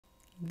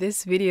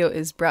This video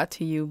is brought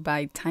to you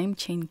by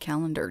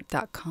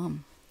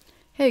timechaincalendar.com.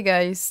 Hey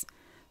guys,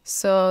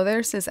 so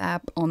there's this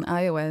app on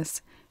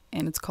iOS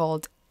and it's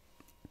called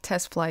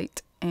Test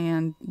Flight,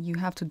 and you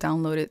have to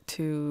download it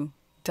to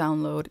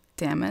download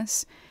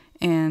Damus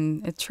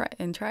and try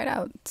it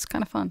out. It's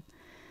kind of fun.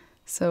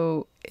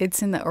 So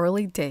it's in the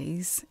early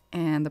days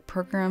and the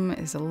program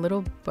is a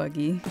little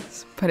buggy,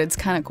 but it's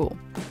kind of cool.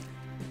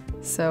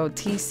 So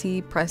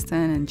TC,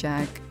 Preston, and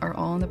Jack are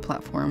all on the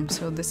platform,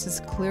 so this is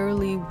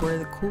clearly where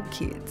the cool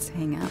kids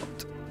hang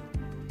out.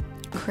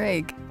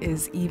 Craig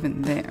is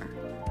even there.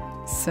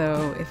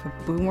 So if a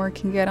boomer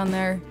can get on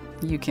there,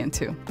 you can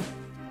too.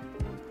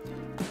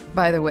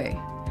 By the way,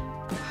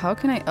 how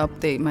can I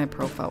update my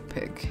profile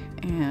pic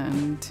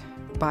and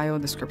bio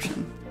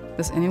description?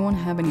 Does anyone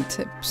have any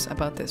tips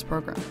about this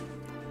program?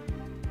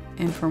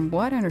 And from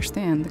what I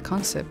understand, the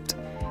concept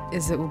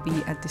is it will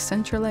be a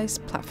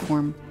decentralized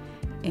platform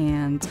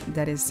and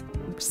that is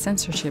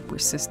censorship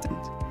resistant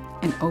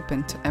and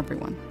open to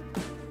everyone.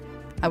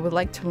 I would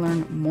like to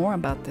learn more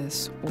about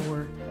this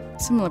or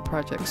similar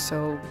projects,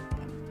 so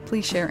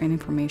please share any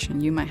information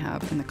you might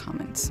have in the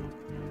comments.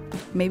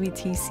 Maybe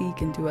TC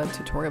can do a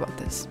tutorial about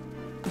this.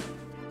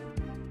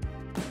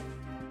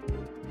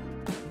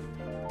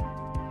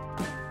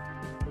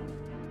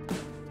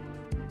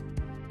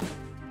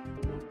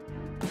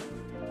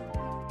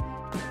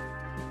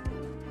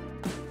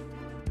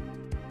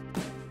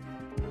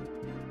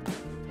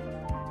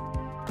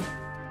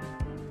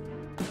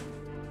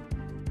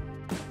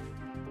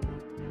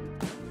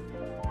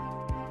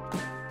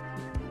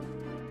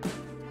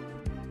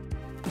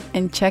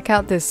 And check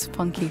out this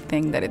funky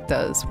thing that it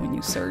does when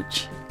you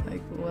search.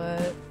 Like,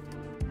 what?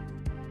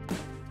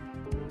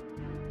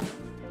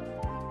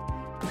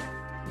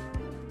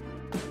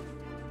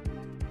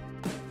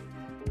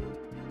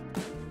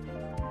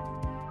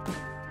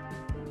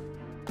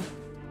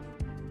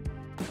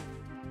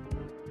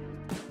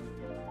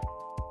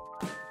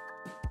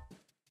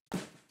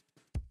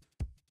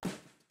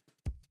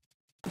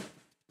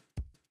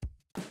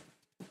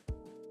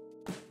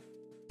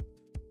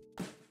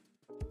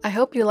 I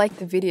hope you liked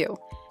the video.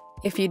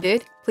 If you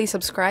did, please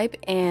subscribe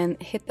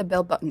and hit the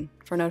bell button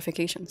for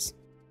notifications.